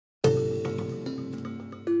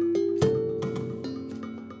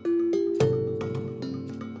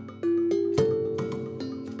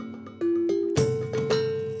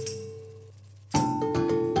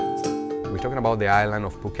about the island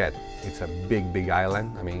of Phuket. It's a big, big island.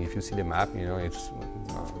 I mean, if you see the map, it's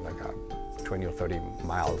like 20 or 30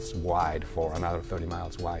 miles wide for another 30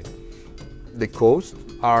 miles wide. The coast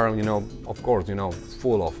are, of course,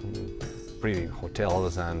 full of pretty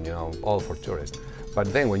hotels and, all for tourists.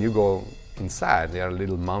 But then when you go inside, there are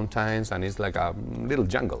little mountains and it's like a little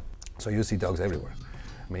jungle. So you see dogs everywhere.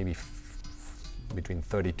 Maybe between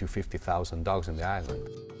 30 to 50,000 dogs in the island.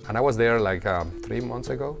 And I was there like 3 months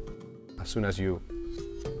ago. As soon as you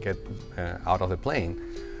get out of the plane,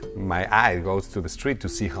 my eye goes to the street to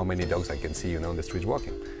see how many dogs I can see, on the streets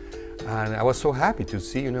walking. And I was so happy to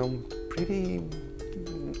see, pretty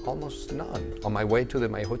almost none on my way to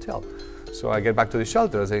my hotel. So I get back to the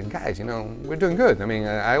shelter. I say, guys, we're doing good. I mean,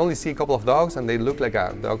 I only see a couple of dogs, and they look like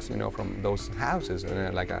dogs, from those houses.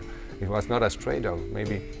 It was not a stray dog.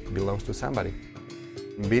 Maybe it belongs to somebody.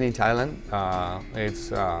 Being in Thailand,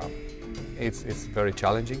 it's very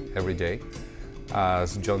challenging every day.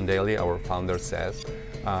 As John Daly, our founder, says,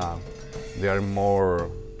 there are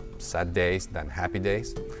more sad days than happy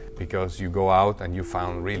days because you go out and you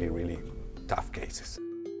found really, really tough cases.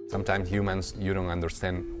 Sometimes humans, you don't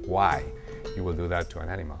understand why you will do that to an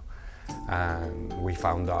animal. And we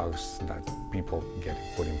found dogs that people get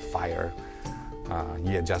put in fire.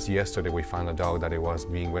 Just yesterday we found a dog that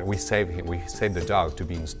we saved the dog to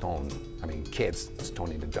being stoned. I mean, kids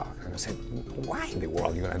stoning the dog. And I said, why in the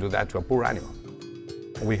world are you going to do that to a poor animal?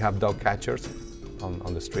 We have dog catchers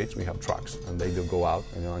on the streets. We have trucks, and they do go out,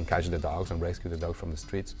 and catch the dogs and rescue the dogs from the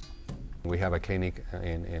streets. We have a clinic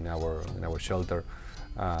in our shelter,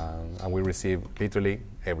 and we receive literally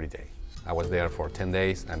every day. I was there for 10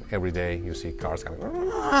 days, and every day you see cars coming,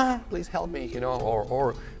 please help me,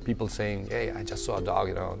 or people saying, hey, I just saw a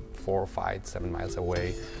dog, 4, 5, 7 miles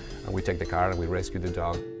away, and we take the car and we rescue the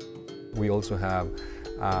dog. We also have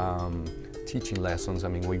teaching lessons. I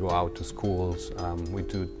mean, we go out to schools. We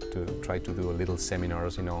try to do little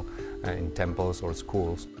seminars, in temples or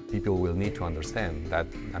schools. People will need to understand that,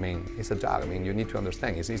 I mean, it's a dog. I mean, you need to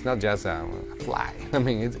understand. It's not just a fly. I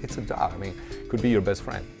mean, it's a dog. I mean, it could be your best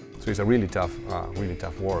friend. So it's a really tough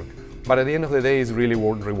work. But at the end of the day, it's really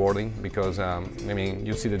rewarding because, I mean,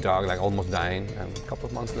 you see the dog like almost dying, and a couple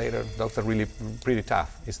of months later, dogs are really pretty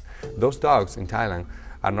tough. Those dogs in Thailand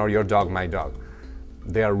are not your dog, my dog.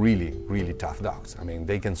 They are really, really tough dogs. I mean,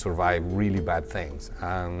 they can survive really bad things.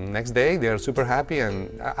 Next day, they are super happy,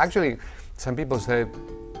 and actually, some people say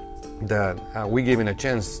that we're giving a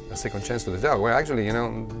second chance to the dog. Well, actually,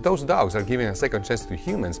 those dogs are giving a second chance to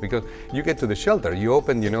humans because you get to the shelter, you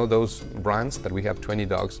open, those runs that we have 20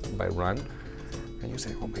 dogs by run, and you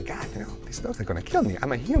say, oh my God, these dogs are gonna kill me.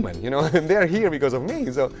 I'm a human, and they're here because of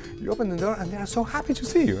me. So you open the door and they are so happy to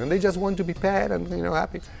see you, and they just want to be pet and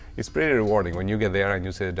happy. It's pretty rewarding when you get there and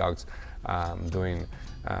you see the dogs doing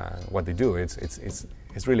what they do.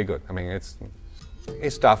 It's really good. I mean,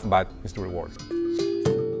 it's tough, but it's rewarding.